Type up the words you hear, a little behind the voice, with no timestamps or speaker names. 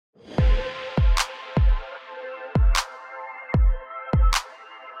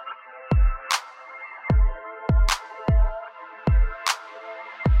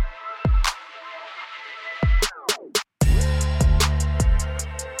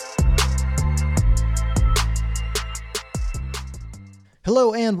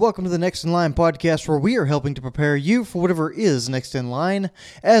Hello and welcome to the Next in Line podcast, where we are helping to prepare you for whatever is next in line.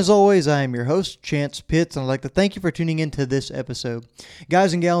 As always, I am your host, Chance Pitts, and I'd like to thank you for tuning into this episode.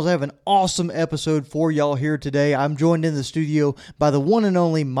 Guys and gals, I have an awesome episode for y'all here today. I'm joined in the studio by the one and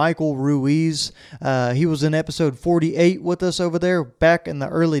only Michael Ruiz. He was in episode 48 with us over there back in the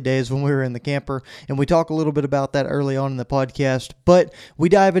early days when we were in the camper, and we talk a little bit about that early on in the podcast, but we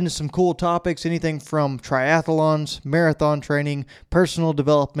dive into some cool topics, anything from triathlons, marathon training, personal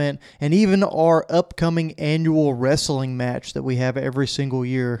development, and even our upcoming annual wrestling match that we have every single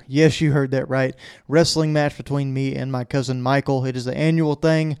year. Yes, you heard that right. Wrestling match between me and my cousin Michael. It is the annual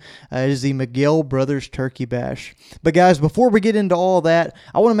thing. It is the Miguel Brothers Turkey Bash. But guys, before we get into all that,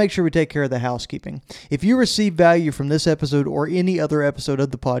 I want to make sure we take care of the housekeeping. If you receive value from this episode or any other episode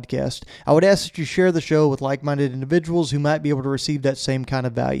of the podcast, I would ask that you share the show with like-minded individuals who might be able to receive that same kind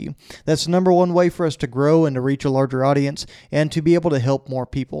of value. That's the number one way for us to grow and to reach a larger audience and to be able to help more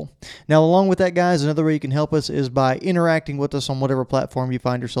people. Now, along with that, guys, another way you can help us is by interacting with us on whatever platform you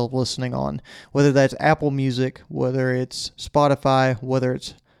find yourself listening on, whether that's Apple Music, whether it's Spotify, whether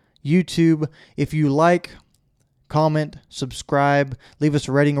it's YouTube. If you like, comment, subscribe, leave us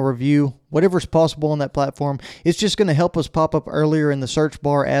a rating or review, whatever's possible on that platform. It's just going to help us pop up earlier in the search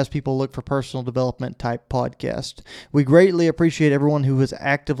bar as people look for personal development type podcast. We greatly appreciate everyone who has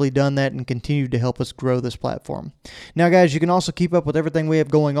actively done that and continued to help us grow this platform. Now, guys, you can also keep up with everything we have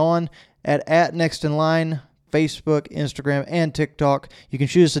going on at Next in Line, Facebook, Instagram, and TikTok. You can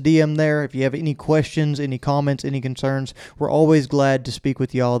shoot us a DM there. If you have any questions, any comments, any concerns, we're always glad to speak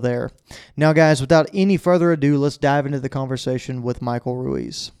with y'all there. Now, guys, without any further ado, let's dive into the conversation with Michael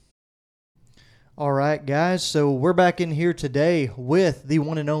Ruiz. All right, guys, so we're back in here today with the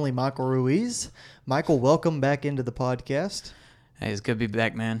one and only Michael Ruiz. Michael, welcome back into the podcast. Hey, it's good to be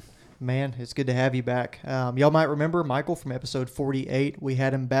back, man. Man, it's good to have you back. Y'all might remember Michael from episode 48. We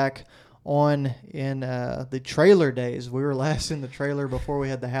had him back on in the trailer days. We were last in the trailer before we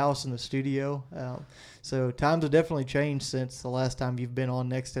had the house and the studio. So times have definitely changed since the last time you've been on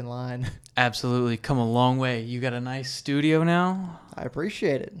Next in Line. Absolutely. Come a long way. You got a nice studio now. I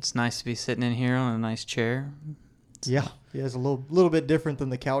appreciate it. It's nice to be sitting in here on a nice chair. Yeah, it's a little bit different than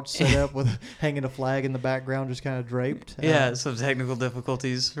the couch setup with hanging a flag in the background just kind of draped. Yeah, some technical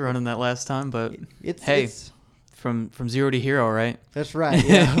difficulties running that last time, but it's From zero to hero, right? That's right.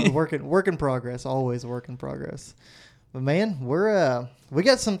 Yeah, work in progress. Always a work in progress. But man, we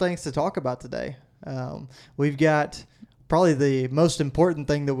got some things to talk about today. We've got probably the most important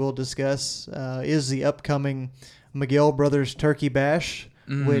thing that we'll discuss is the upcoming Miguel Brothers Turkey Bash,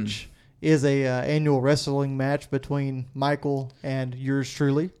 which is a annual wrestling match between Michael and yours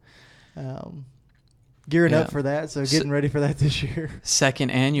truly. Gearing up for that, so getting ready for that this year. Second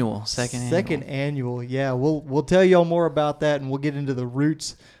annual. Yeah, we'll tell y'all more about that, and we'll get into the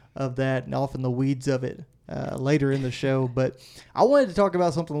roots of that and off in the weeds of it later in the show. But I wanted to talk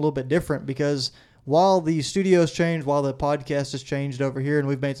about something a little bit different, because while the studio's changed, while the podcast has changed over here and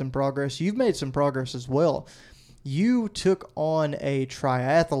we've made some progress, you've made some progress as well. You took on a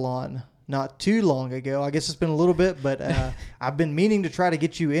triathlon not too long ago. I guess it's been a little bit, but I've been meaning to try to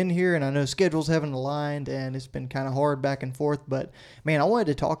get you in here, and I know schedules haven't aligned, and it's been kind of hard back and forth. But, man, I wanted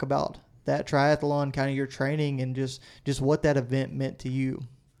to talk about that triathlon, kind of your training, and just what that event meant to you.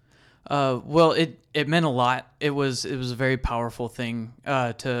 Well, it meant a lot. It was a very powerful thing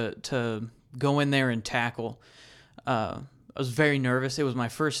to go in there and tackle. I was very nervous. It was my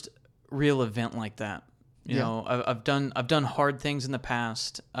first real event like that. You know, I've done hard things in the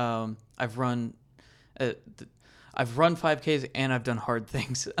past. I've run 5Ks and I've done hard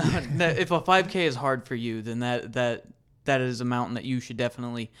things. If a 5K is hard for you, then that is a mountain that you should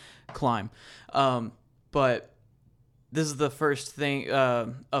definitely climb. But this is the first thing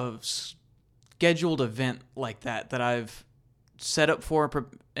of scheduled event like that I've set up for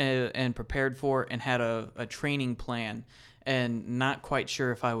and prepared for and had a training plan, and not quite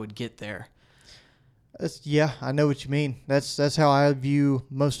sure if I would get there. Yeah, I know what you mean. That's how I view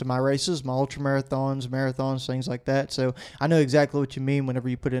most of my races, my marathons, things like that. So I know exactly what you mean whenever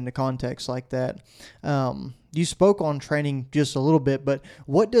you put it into context like that. You spoke on training just a little bit, but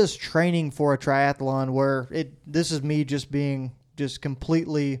what does training for a triathlon, where this is me just being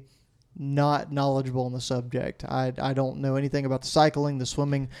completely not knowledgeable on the subject. I don't know anything about the cycling, the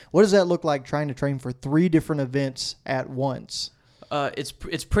swimming. What does that look like, trying to train for 3 different events at once?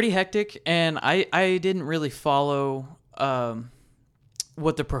 It's pretty hectic, and I didn't really follow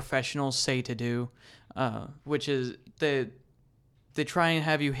what the professionals say to do, which is they try and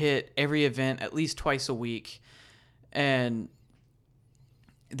have you hit every event at least twice a week, and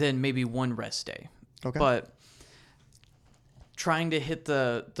then maybe one rest day. Okay. But trying to hit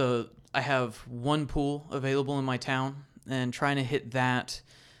I have one pool available in my town, and trying to hit that,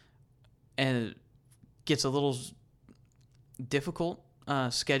 and it gets a little difficult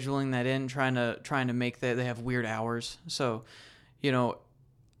scheduling that in, trying to make that. They have weird hours, so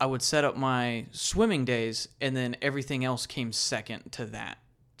I would set up my swimming days, and then everything else came second to that.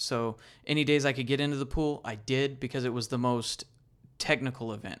 So any days I could get into the pool, I did, because it was the most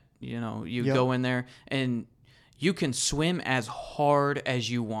technical event. You go in there and you can swim as hard as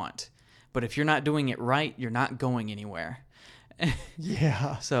you want, but if you're not doing it right, you're not going anywhere.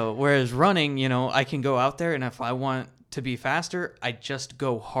 Yeah. So whereas running, I can go out there, and if I want to be faster, I just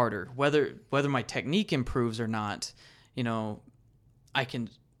go harder. Whether my technique improves or not,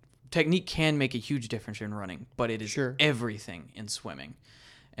 technique can make a huge difference in running, but it is everything in swimming.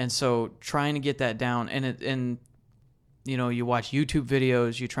 And so trying to get that down, and you watch YouTube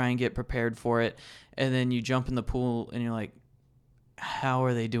videos, you try and get prepared for it, and then you jump in the pool and you're like, how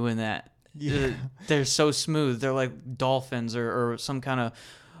are they doing that? Yeah. They're so smooth. They're like dolphins or some kind of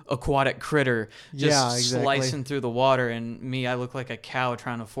aquatic critter just slicing through the water, and me, I look like a cow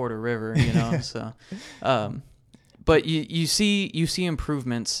trying to ford a river, so but you see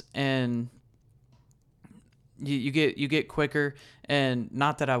improvements, and you get quicker. And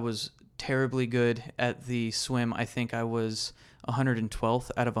not that I was terribly good at the swim. I think I was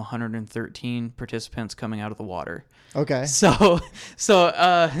 112th out of 113 participants coming out of the water. Okay. So it's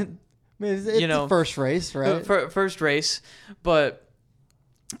the first race, right? First race, but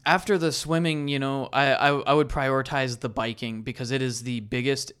after the swimming, I would prioritize the biking, because it is the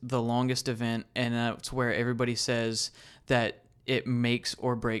biggest, the longest event, and that's where everybody says that it makes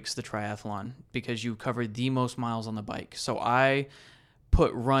or breaks the triathlon, because you cover the most miles on the bike. So I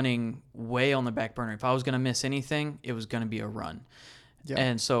put running way on the back burner. If I was going to miss anything, it was going to be a run. Yeah.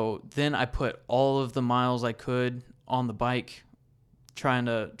 And so then I put all of the miles I could on the bike, trying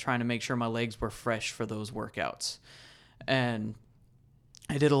to make sure my legs were fresh for those workouts. And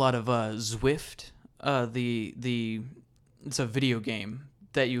I did a lot of Zwift. It's a video game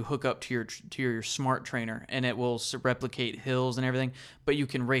that you hook up to your smart trainer, and it will replicate hills and everything, but you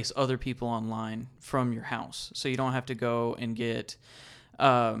can race other people online from your house. So you don't have to go and get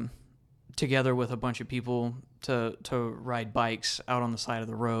together with a bunch of people to ride bikes out on the side of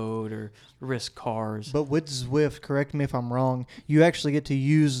the road or risk cars. But with Zwift, correct me if I'm wrong, you actually get to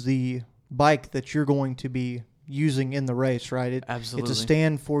use the bike that you're going to be using in the race, right? Absolutely. It's a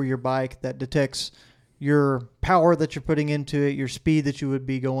stand for your bike that detects your power that you're putting into it, your speed that you would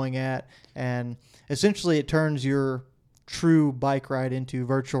be going at, and essentially it turns your true bike ride into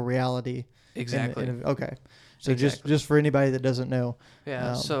virtual reality. Exactly. Okay. So just for anybody that doesn't know.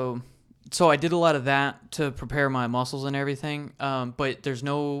 Yeah. So I did a lot of that to prepare my muscles and everything, but there's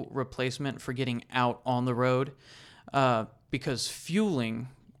no replacement for getting out on the road, because fueling,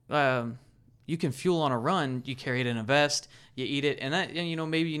 you can fuel on a run. You carry it in a vest, you eat it, and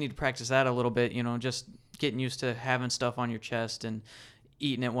maybe you need to practice that a little bit, just getting used to having stuff on your chest and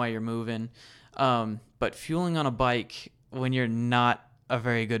eating it while you're moving. But fueling on a bike when you're not a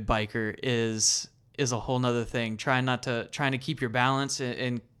very good biker is a whole nother thing. Trying to keep your balance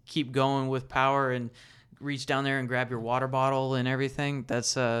and keep going with power and reach down there and grab your water bottle and everything.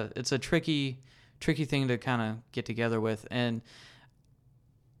 It's a tricky thing to kind of get together with. And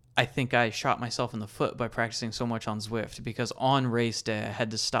I think I shot myself in the foot by practicing so much on Zwift, because on race day I had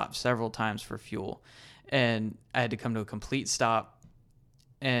to stop several times for fuel, and I had to come to a complete stop,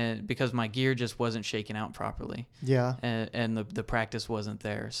 and because my gear just wasn't shaking out properly. Yeah. And the practice wasn't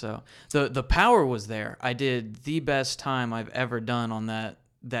there. So the power was there. I did the best time I've ever done on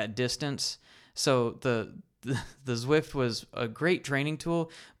that distance. So the Zwift was a great training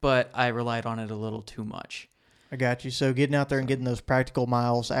tool, but I relied on it a little too much. I got you. So getting out there and getting those practical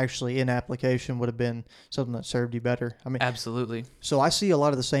miles actually in application would have been something that served you better. I mean, absolutely. So I see a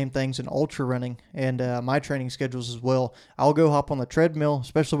lot of the same things in ultra running and my training schedules as well. I'll go hop on the treadmill,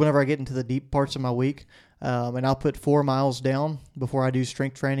 especially whenever I get into the deep parts of my week, and I'll put 4 miles down before I do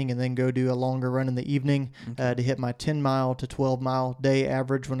strength training, and then go do a longer run in the evening to hit my 10-mile to 12-mile day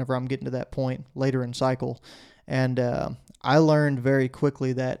average whenever I'm getting to that point later in cycle. And I learned very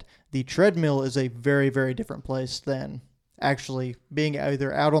quickly that the treadmill is a very, very different place than actually being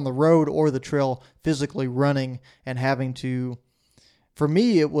either out on the road or the trail physically running and having to. For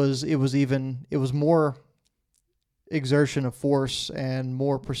me, it was more exertion of force and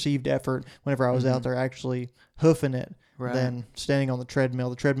more perceived effort whenever I was out there actually hoofing it than standing on the treadmill.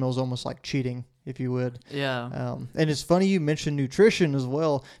 The treadmill is almost like cheating, if you would. Yeah. And it's funny you mentioned nutrition as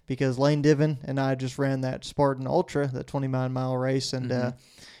well, because Lane Diven and I just ran that Spartan Ultra, that 29-mile race, and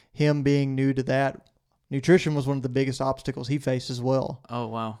him being new to that, nutrition was one of the biggest obstacles he faced as well. Oh,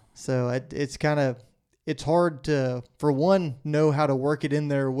 wow. So it's hard to, for one, know how to work it in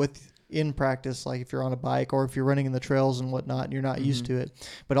there in practice, like if you're on a bike or if you're running in the trails and whatnot and you're not used to it,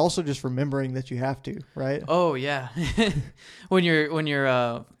 but also just remembering that you have to, right? Oh, yeah. when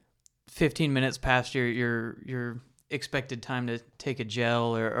you're 15 minutes past your expected time to take a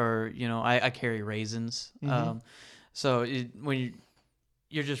gel or I carry raisins. So when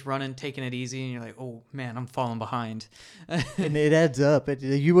you're just running, taking it easy, and you're like, oh man, I'm falling behind. And it adds up.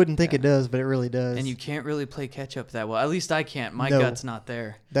 You wouldn't think it does, but it really does. And you can't really play catch up that well. At least I can't. My gut's not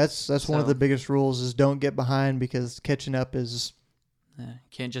there. That's one of the biggest rules is don't get behind, because catching up is...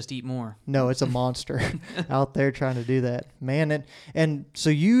 can't just eat more. No, it's a monster out there trying to do that, man. And so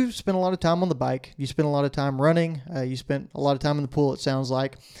you spent a lot of time on the bike. You spent a lot of time running. You spent a lot of time in the pool, it sounds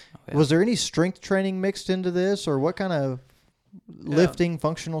like. Oh, yeah. Was there any strength training mixed into this, or what kind of lifting,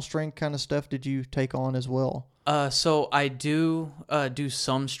 functional strength kind of stuff did you take on as well? So I do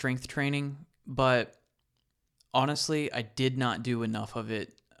some strength training, but honestly, I did not do enough of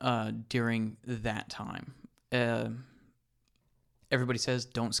it during that time. Everybody says,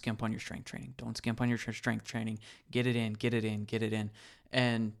 don't skimp on your strength training. Don't skimp on your strength training. Get it in, get it in, get it in.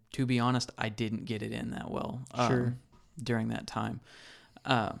 And to be honest, I didn't get it in that well during that time.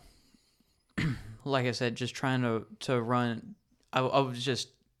 Like I said, just trying to run.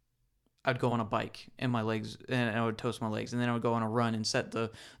 I'd go on a bike and my legs, and I would toast my legs, and then I would go on a run and set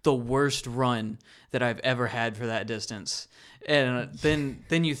the worst run that I've ever had for that distance. And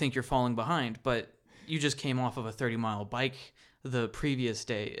then you think you're falling behind, but you just came off of a 30-mile bike the previous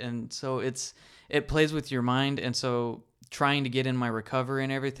day. And so it plays with your mind. And so trying to get in my recovery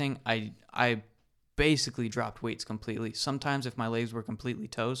and everything, I basically dropped weights completely. Sometimes if my legs were completely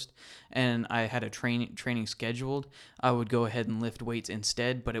toast and I had a training scheduled, I would go ahead and lift weights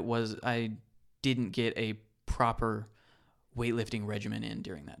instead, but I didn't get a proper weightlifting regimen in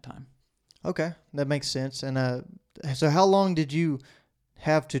during that time. Okay, that makes sense. And so how long did you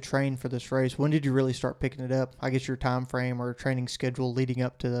have to train for this race? When did you really start picking it up? I guess your time frame or training schedule leading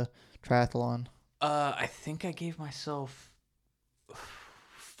up to the triathlon. I think I gave myself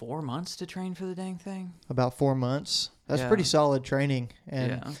 4 months to train for the dang thing. About 4 months. That's pretty solid training.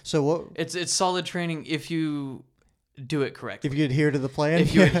 And so what? It's solid training if you do it correctly. If you adhere to the plan.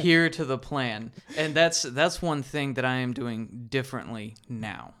 If you adhere to the plan, and that's one thing that I am doing differently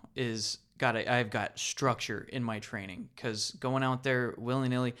now is I've got structure in my training, because going out there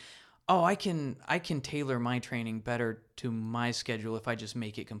willy-nilly, I can tailor my training better to my schedule if I just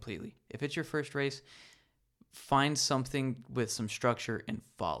make it completely. If it's your first race, find something with some structure and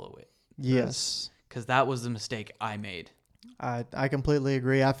follow it. Yes. Because that was the mistake I made. I completely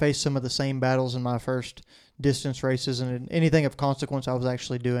agree. I faced some of the same battles in my first distance races, and anything of consequence I was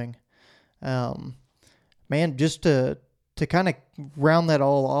actually doing. Man, just to kind of round that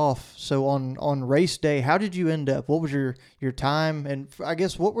all off, so on race day, how did you end up? What was your time? And I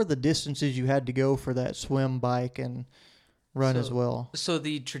guess what were the distances you had to go for that swim, bike, and run as well? So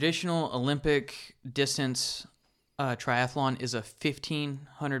the traditional Olympic distance triathlon is a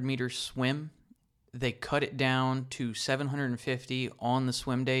 1,500 meter swim. They cut it down to 750 on the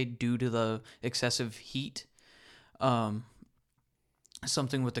swim day due to the excessive heat.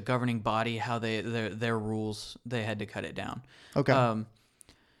 Something with the governing body, how their rules, they had to cut it down. Okay.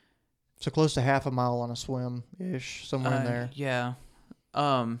 So close to half a mile on a swim ish, somewhere in there. Yeah.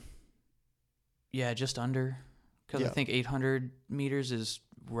 Yeah, just under. Because I think 800 meters is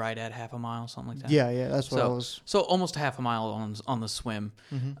right at half a mile, something like that. Yeah, that's what I was. So almost a half a mile on the swim.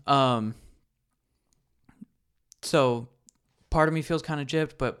 Mm-hmm. So part of me feels kind of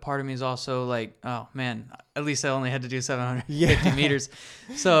gypped, but part of me is also like, oh man, at least I only had to do 750 meters.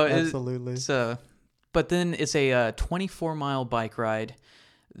 So absolutely. But then it's a 24-mile bike ride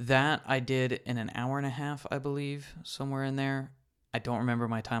that I did in an hour and a half, I believe, somewhere in there. I don't remember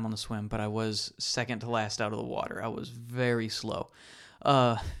my time on the swim, but I was second to last out of the water. I was very slow.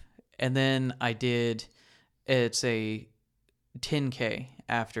 And then it's a 10K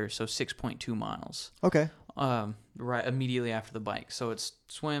after, so 6.2 miles. Okay. Right immediately after the bike. So it's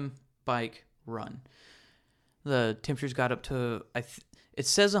swim, bike, run. The temperatures got up to, it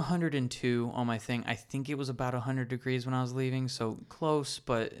says 102 on my thing. I think it was about 100 degrees when I was leaving, so close,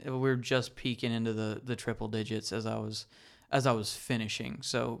 but we're just peaking into the triple digits as I was finishing.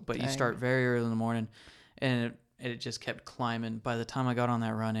 So, but you start very early in the morning, and it just kept climbing. By the time I got on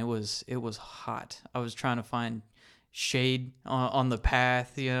that run, it was hot. I was trying to find shade on the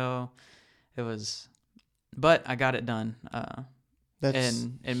path, It was, but I got it done.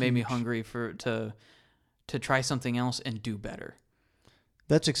 And it made me hungry to try something else and do better.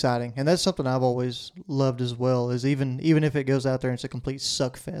 That's exciting, and that's something I've always loved as well. Is even if it goes out there and it's a complete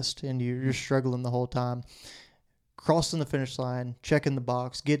suck fest, and you're struggling the whole time, crossing the finish line, checking the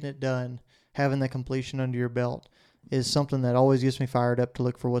box, getting it done, having that completion under your belt is something that always gets me fired up to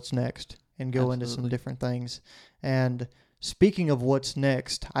look for what's next and go into some different things. And speaking of what's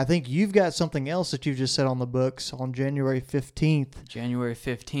next, I think you've got something else that you've just set on the books on January 15th. January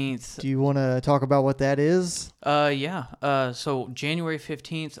 15th. Do you want to talk about what that is? Yeah. So January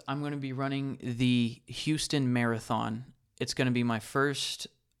 15th, I'm going to be running the Houston Marathon. It's going to be my first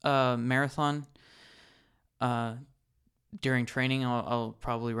marathon. During training, I'll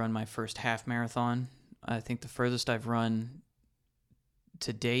probably run my first half marathon. I think the furthest I've run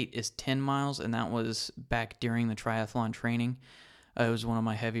to date is 10 miles, and that was back during the triathlon training. It was one of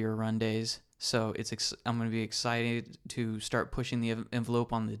my heavier run days, so I'm going to be excited to start pushing the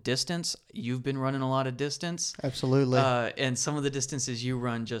envelope on the distance. You've been running a lot of distance. Absolutely. And some of the distances you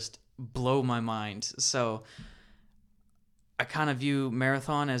run just blow my mind. So I kind of view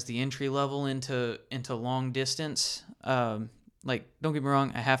marathon as the entry level into long distance. Like, don't get me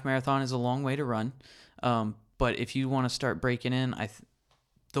wrong, a half marathon is a long way to run. But if you want to start breaking in,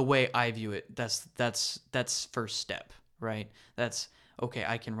 the way I view it, that's first step, right? That's okay.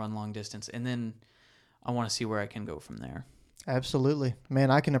 I can run long distance, and then I want to see where I can go from there. Absolutely, man.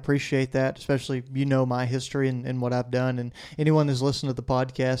 I can appreciate that, especially my history and what I've done, and anyone who's listened to the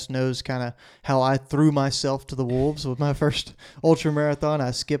podcast knows kind of how I threw myself to the wolves with my first ultra marathon.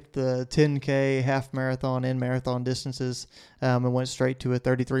 I skipped the 10K, half marathon, and marathon distances, and went straight to a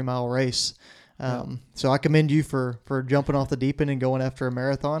 33-mile race. So I commend you for jumping off the deep end and going after a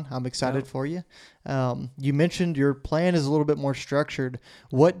marathon. I'm excited for you. You mentioned your plan is a little bit more structured.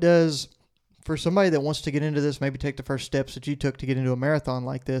 What does, for somebody that wants to get into this, maybe take the first steps that you took to get into a marathon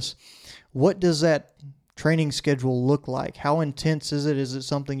like this, what does that training schedule look like? How intense is it? Is it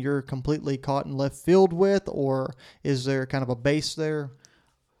something you're completely caught in left field with, or is there kind of a base there?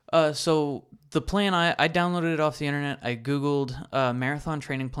 So the plan, I downloaded it off the internet. I Googled marathon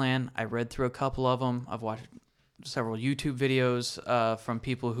training plan. I read through a couple of them. I've watched several YouTube videos from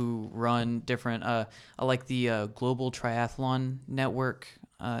people who run different. I like the Global Triathlon Network.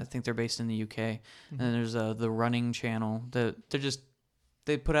 I think they're based in the UK. Mm-hmm. And then there's the Running Channel.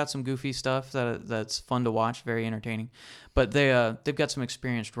 They put out some goofy stuff that's fun to watch, very entertaining. But they've got some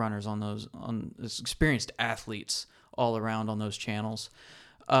experienced runners on experienced athletes all around on those channels.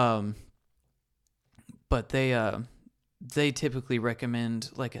 But they typically recommend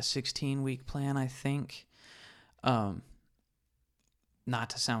like a 16-week plan, I think. Not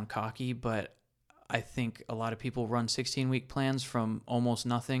to sound cocky, but I think a lot of people run 16-week plans from almost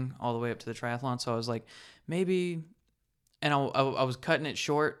nothing all the way up to the triathlon. So I was like, maybe, and I was cutting it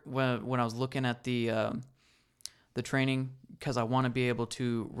short when I was looking at the training, because I want to be able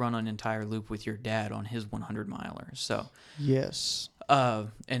to run an entire loop with your dad on his 100-miler. So yes.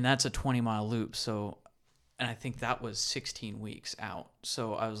 And that's a 20-mile loop. So, and I think that was 16 weeks out.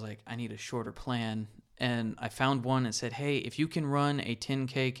 So I was like, I need a shorter plan. And I found one that said, hey, if you can run a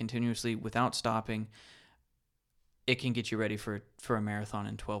 10K continuously without stopping, it can get you ready for a marathon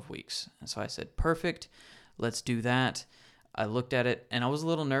in 12 weeks. And so I said, perfect, let's do that. I looked at it, and I was a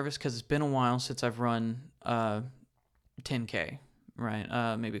little nervous because it's been a while since I've run 10K,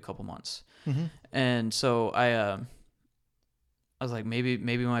 right? Maybe a couple months. Mm-hmm. And so I was like, maybe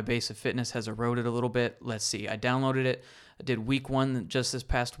my base of fitness has eroded a little bit. Let's see. I downloaded it. I did week 1 just this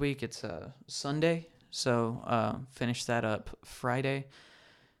past week. It's Sunday. So finished that up Friday.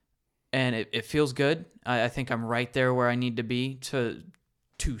 And it feels good. I think I'm right there where I need to be to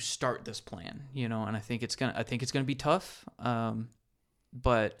start this plan, and I think it's gonna be tough.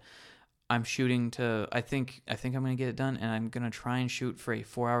 But I'm shooting to, I think I'm going to get it done, and I'm going to try and shoot for a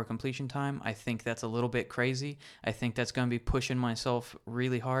 4-hour completion time. I think that's a little bit crazy. I think that's going to be pushing myself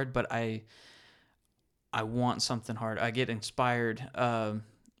really hard, but I want something hard. I get inspired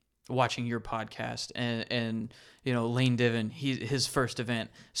watching your podcast and Lane Diven, his first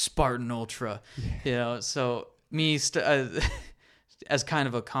event, Spartan Ultra, so me as kind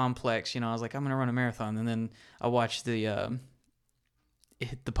of a complex, I was like, I'm going to run a marathon, and then I watched the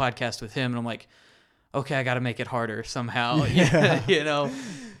podcast with him, and I'm like, okay, I got to make it harder somehow. Yeah.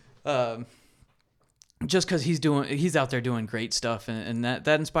 Just because he's out there doing great stuff, and that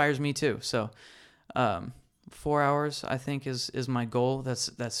inspires me too. So 4 hours, I think, is my goal. That's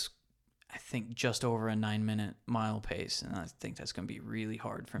I think just over a 9-minute mile pace, and I think that's going to be really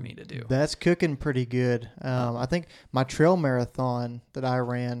hard for me to do. That's cooking pretty good. I think my trail marathon that I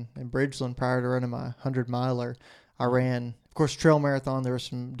ran in Bridgeland prior to running my 100-miler, I ran, of course, trail marathon. There was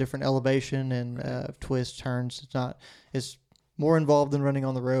some different elevation and twists, turns. It's more involved than running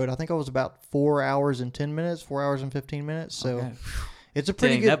on the road. I think I was about 4 hours and 10 minutes, 4 hours and 15 minutes. So Okay. it's a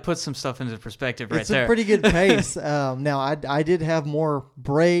pretty Dang, good. that puts some stuff into perspective right It's there. a pretty good pace. Now, I did have more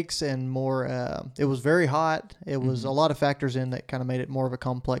breaks and more. It was very hot. It was a lot of factors in that kind of made it more of a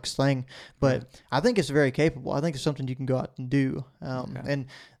complex thing. But I think it's very capable. I think it's something you can go out and do. And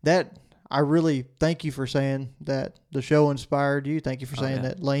that I really thank you for saying that the show inspired you. Thank you for saying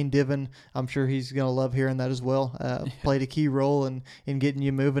that Lane Diven. I'm sure he's going to love hearing that as well. Played a key role in getting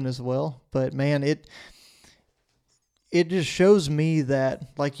you moving as well. But man, it just shows me that,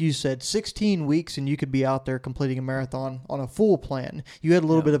 like you said, 16 weeks and you could be out there completing a marathon on a full plan. You had a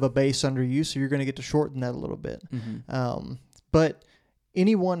little bit of a base under you, so you're going to get to shorten that a little bit. But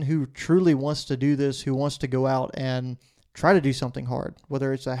anyone who truly wants to do this, who wants to go out and try to do something hard,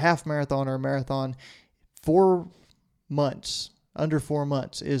 whether it's a half marathon or a marathon, 4 months, under 4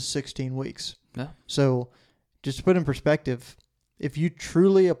 months is 16 weeks. Yeah. So just to put in perspective, if you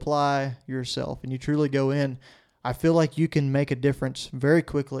truly apply yourself and you truly go in, I feel like you can make a difference very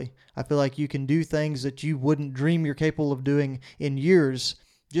quickly. I feel like you can do things that you wouldn't dream you're capable of doing in years,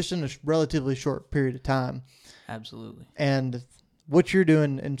 just in a relatively short period of time. Absolutely. And what you're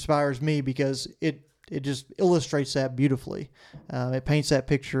doing inspires me because it just illustrates that beautifully. It paints that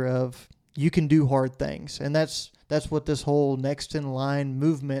picture of you can do hard things. And that's what this whole Next in Line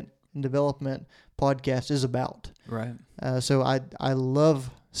movement and development podcast is about. Right. So I love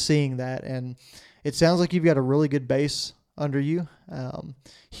seeing that. And it sounds like you've got a really good base under you.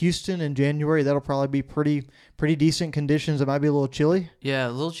 Houston in January, that'll probably be pretty decent conditions. It might be a little chilly. Yeah,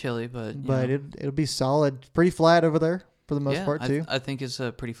 a little chilly, but it'll be solid. Pretty flat over there for the most part too. I think it's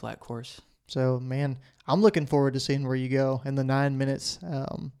a pretty flat course. So man, I'm looking forward to seeing where you go in the 9 minutes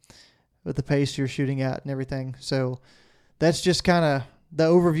with the pace you're shooting at and everything. So that's just kind of the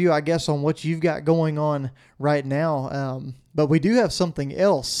overview, I guess, on what you've got going on right now. But we do have something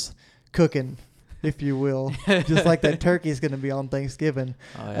else cooking, if you will, just like that turkey is going to be on Thanksgiving.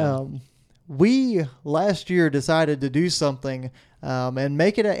 Oh, yeah. We last year decided to do something and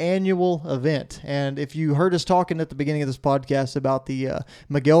make it an annual event. And if you heard us talking at the beginning of this podcast about the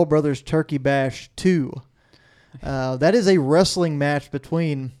Miguel Brothers Turkey Bash 2, that is a wrestling match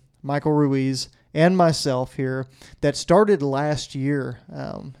between Michael Ruiz and myself here that started last year.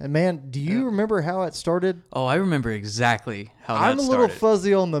 And man, do you remember how it started? Oh, I remember exactly how that started. I'm a little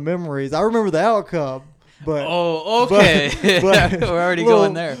fuzzy on the memories. I remember the outcome, but okay. But we're already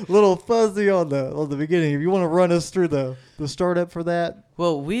going there. Little fuzzy on the beginning. If you want to run us through the startup for that.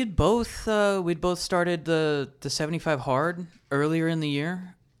 Well, we'd both started the 75 hard earlier in the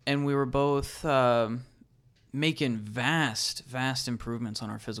year, and we were both making vast improvements on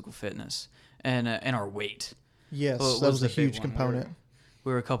our physical fitness and our weight. Yes, that was a huge component.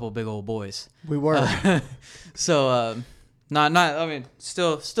 We were a couple of big old boys. We were. So not I mean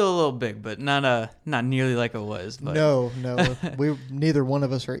still a little big, but not nearly like it was. But. No. Neither one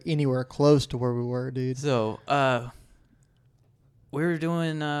of us are anywhere close to where we were, dude. So we were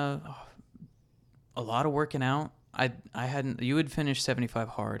doing a lot of working out. You had finished 75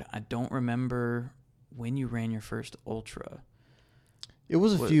 hard. I don't remember when you ran your first ultra. It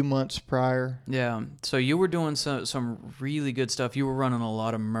was a few months prior. Yeah. So you were doing some really good stuff. You were running a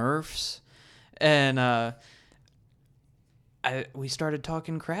lot of Murphs, and we started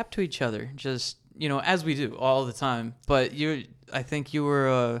talking crap to each other, just as we do all the time. But I think you were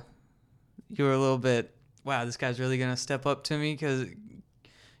a little bit. Wow, this guy's really gonna step up to me because,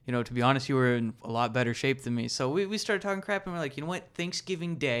 to be honest, you were in a lot better shape than me. So we started talking crap, and we're like, you know what,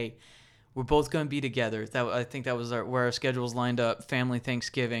 Thanksgiving Day. We're both going to be together. I think that was where our schedules lined up. Family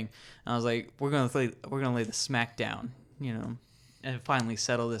Thanksgiving. And I was like, we're gonna lay the smack down, and finally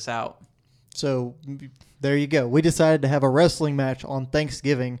settle this out. So there you go. We decided to have a wrestling match on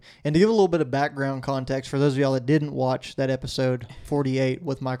Thanksgiving. And to give a little bit of background context for those of y'all that didn't watch that episode 48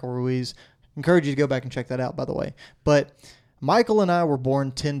 with Michael Ruiz, encourage you to go back and check that out, by the way. But Michael and I were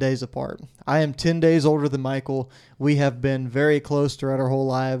born 10 days apart. I am 10 days older than Michael. We have been very close throughout our whole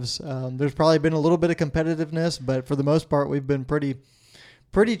lives. There's probably been a little bit of competitiveness, but for the most part, we've been pretty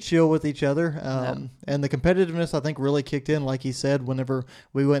chill with each other. And the competitiveness, I think, really kicked in, like he said, whenever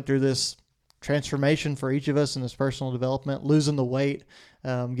we went through this transformation for each of us in this personal development, losing the weight,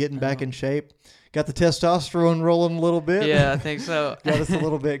 getting back in shape. Got the testosterone rolling a little bit. Yeah, I think so. Got us a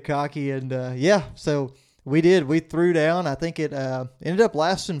little bit cocky. And, so... We did. We threw down. I think it ended up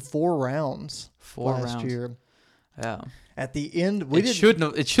lasting 4 rounds last year. Yeah. At the end,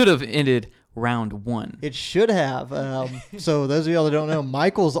 it should have ended round 1. It should have. So those of y'all that don't know,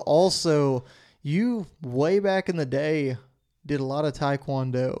 Michael's also, you way back in the day did a lot of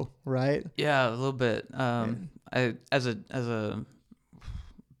Taekwondo, right? Yeah, a little bit. As a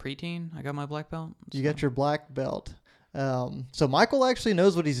preteen, I got my black belt. You got your black belt. So Michael actually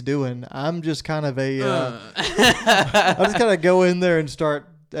knows what he's doing. I'm just kind of I just kind of go in there and start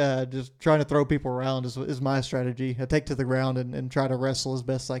just trying to throw people around is my strategy. I take to the ground and try to wrestle as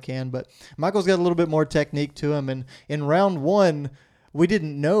best I can. But Michael's got a little bit more technique to him. And in round 1, we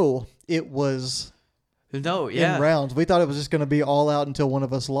didn't know it was in rounds. We thought it was just going to be all out until one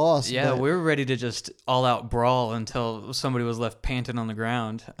of us lost. Yeah, we were ready to just all out brawl until somebody was left panting on the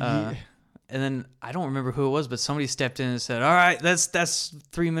ground. And then I don't remember who it was, but somebody stepped in and said, "All right, that's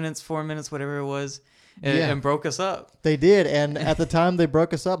 3 minutes, 4 minutes, whatever it was," and broke us up. They did, and at the time they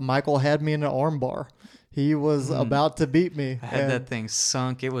broke us up, Michael had me in an arm bar. He was about to beat me. I had that thing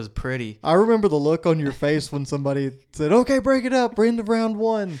sunk. It was pretty. I remember the look on your face when somebody said, "Okay, break it up. We're into round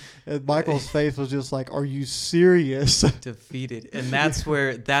 1." And Michael's face was just like, "Are you serious?" Defeated. And that's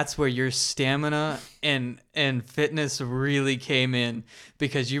where your stamina and fitness really came in,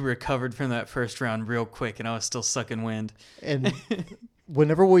 because you recovered from that first round real quick, and I was still sucking wind. And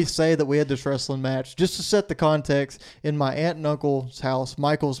whenever we say that we had this wrestling match, just to set the context, in my aunt and uncle's house,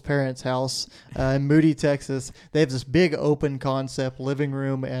 Michael's parents' house in Moody, Texas, they have this big open concept living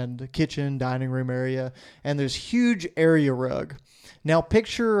room and kitchen, dining room area, and there's huge area rug. Now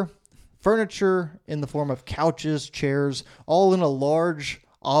picture furniture in the form of couches, chairs, all in a large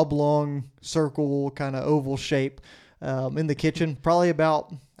oblong circle kind of oval shape in the kitchen, probably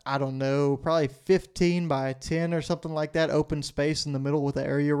about, I don't know, probably 15 by 10 or something like that, open space in the middle with the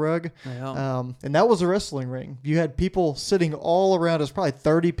area rug. Yeah. And that was a wrestling ring. You had people sitting all around us, probably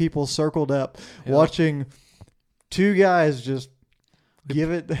 30 people circled up, watching two guys just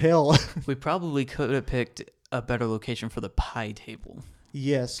give it hell. We probably could have picked a better location for the pie table.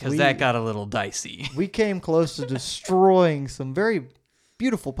 Yes. Because that got a little dicey. We came close to destroying some very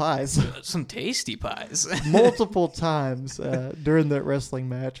beautiful pies. Some tasty pies. Multiple times during that wrestling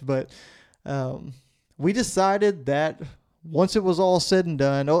match. But we decided that once it was all said and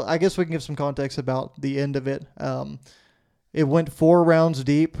done, I guess we can give some context about the end of it. It went 4 rounds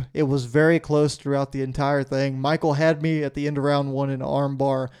deep. It was very close throughout the entire thing. Michael had me at the end of round 1 in an arm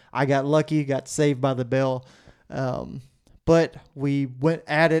bar. I got lucky, got saved by the bell. But we went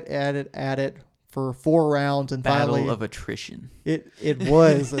at it for 4 rounds, and Battle finally of attrition. It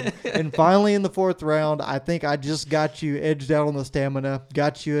was. And finally in the 4th round, I think I just got you edged out on the stamina,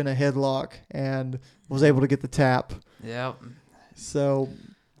 got you in a headlock, and was able to get the tap. Yep. So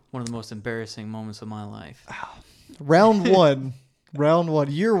one of the most embarrassing moments of my life. round 1,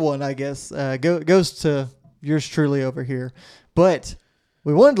 year 1, I guess, goes to yours truly over here. But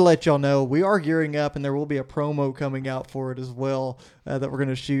we wanted to let y'all know we are gearing up, and there will be a promo coming out for it as well that we're going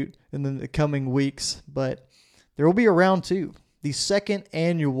to shoot in the coming weeks. But there will be a round 2, the 2nd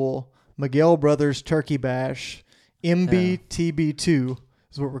annual Miguel Brothers Turkey Bash, MBTB2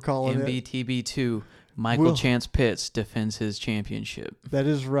 is what we're calling it. MBTB2. Michael Chance Pitts defends his championship. That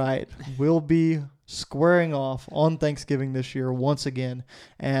is right. We'll be squaring off on Thanksgiving this year once again,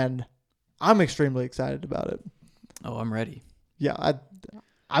 and I'm extremely excited about it. Oh, I'm ready. Yeah,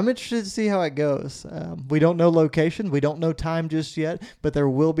 I'm interested to see how it goes. We don't know location. We don't know time just yet, but there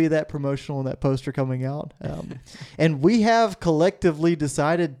will be that promotional and that poster coming out. And we have collectively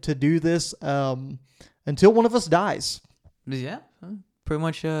decided to do this until one of us dies. Yeah, pretty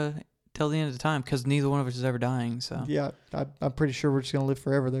much till the end of the time, because neither one of us is ever dying. So yeah, I'm pretty sure we're just going to live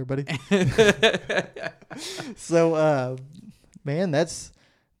forever there, buddy. So, man, that's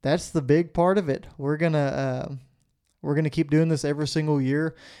the big part of it. We're going to keep doing this every single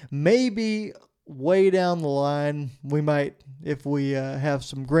year. Maybe way down the line, we might, if we have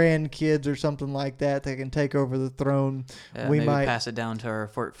some grandkids or something like that that can take over the throne, we maybe might pass it down to our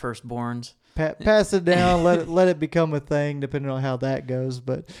firstborns. Pass it down, let it become a thing, depending on how that goes.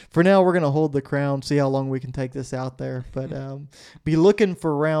 But for now, we're going to hold the crown, see how long we can take this out there. But be looking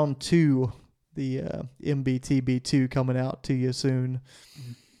for round 2, the MBTB2 coming out to you soon.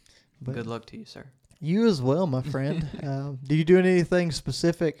 But good luck to you, sir. You as well, my friend. Do you do anything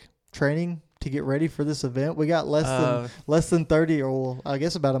specific training to get ready for this event? We got less than 30, or I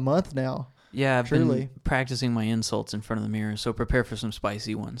guess about a month now. Yeah, I've been practicing my insults in front of the mirror, so prepare for some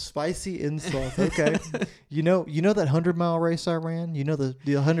spicy ones. Spicy insults, okay. you know that 100-mile race I ran? You know the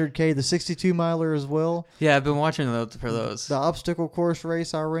 100K, the 62-miler as well? Yeah, I've been watching those for those. The obstacle course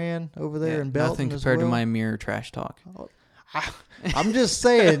race I ran over there in Belton. Nothing compared to my mirror trash talk. I'm just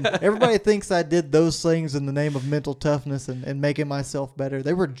saying, everybody thinks I did those things in the name of mental toughness and making myself better.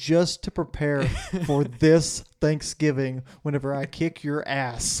 They were just to prepare for this Thanksgiving whenever I kick your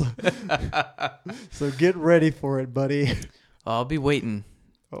ass. So get ready for it, buddy. I'll be waiting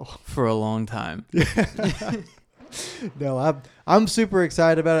for a long time. No, I'm super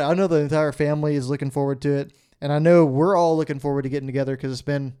excited about it. I know the entire family is looking forward to it, and I know we're all looking forward to getting together because it's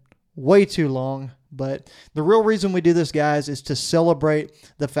been way too long. But the real reason we do this, guys, is to celebrate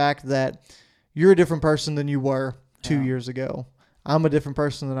the fact that you're a different person than you were 2 years ago. I'm a different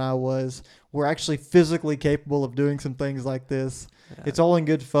person than I was. We're actually physically capable of doing some things like this. Yeah. It's all in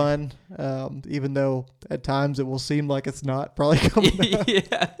good fun, even though at times it will seem like it's not probably coming out.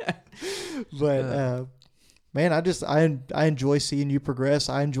 Yeah. But man, I enjoy seeing you progress.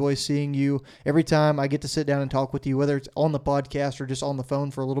 I enjoy seeing you every time I get to sit down and talk with you, whether it's on the podcast or just on the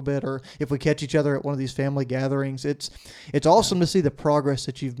phone for a little bit, or if we catch each other at one of these family gatherings. It's awesome to see the progress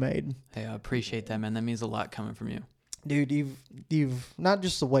that you've made. Hey, I appreciate that, man. That means a lot coming from you. Dude, you've not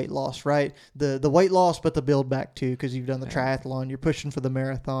just the weight loss, right? The weight loss, but the build back too, because you've done the triathlon. You're pushing for the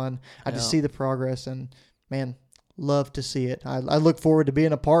marathon. I just see the progress, and man, love to see it. I look forward to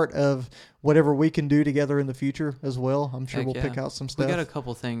being a part of whatever we can do together in the future as well. I'm sure we'll pick out some stuff. We got a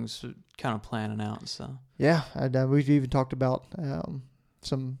couple things kind of planning out. So yeah, we've even talked about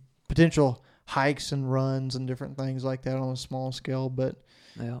some potential hikes and runs and different things like that on a small scale. But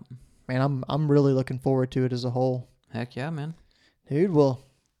man, I'm really looking forward to it as a whole. Heck yeah, man. Dude, well,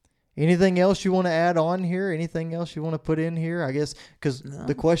 anything else you want to add on here? Anything else you want to put in here? I guess, because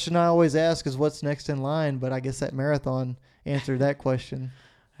the question I always ask is what's next in line, but I guess that marathon answered that question.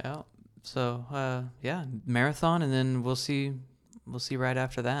 Yeah. So, marathon, and then we'll see right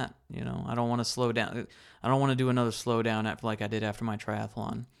after that. You know, I don't want to slow down. I don't want to do another slowdown like I did after my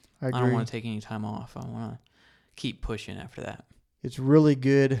triathlon. I don't want to take any time off. I want to keep pushing after that. It's really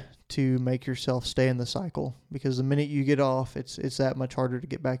good to make yourself stay in the cycle, because the minute you get off, it's that much harder to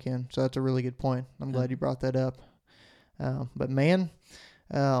get back in. So that's a really good point. I'm glad you brought that up. But man,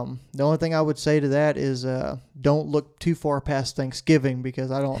 the only thing I would say to that is don't look too far past Thanksgiving,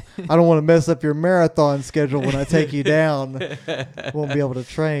 because I don't want to mess up your marathon schedule when I take you down. Won't be able to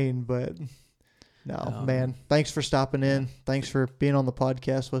train, but no, man. Thanks for stopping in. Thanks for being on the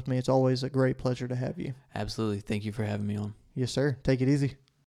podcast with me. It's always a great pleasure to have you. Absolutely. Thank you for having me on. Yes, sir. Take it easy.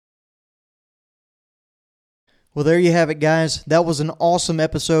 Well, there you have it, guys. That was an awesome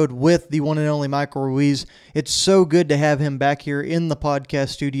episode with the one and only Michael Ruiz. It's so good to have him back here in the podcast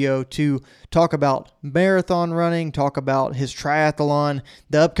studio to talk about marathon running, talk about his triathlon,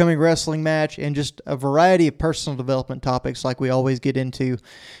 the upcoming wrestling match, and just a variety of personal development topics like we always get into.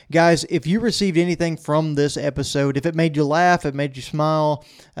 Guys, if you received anything from this episode, if it made you laugh, it made you smile,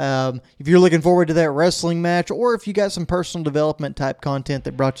 if you're looking forward to that wrestling match, or if you got some personal development type content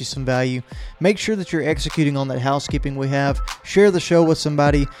that brought you some value, make sure that you're executing on that housekeeping we have. Share the show with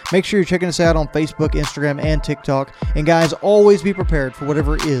somebody. Make sure you're checking us out on Facebook, Instagram, and TikTok. And guys, always be prepared for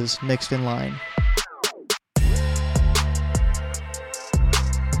whatever is next in line.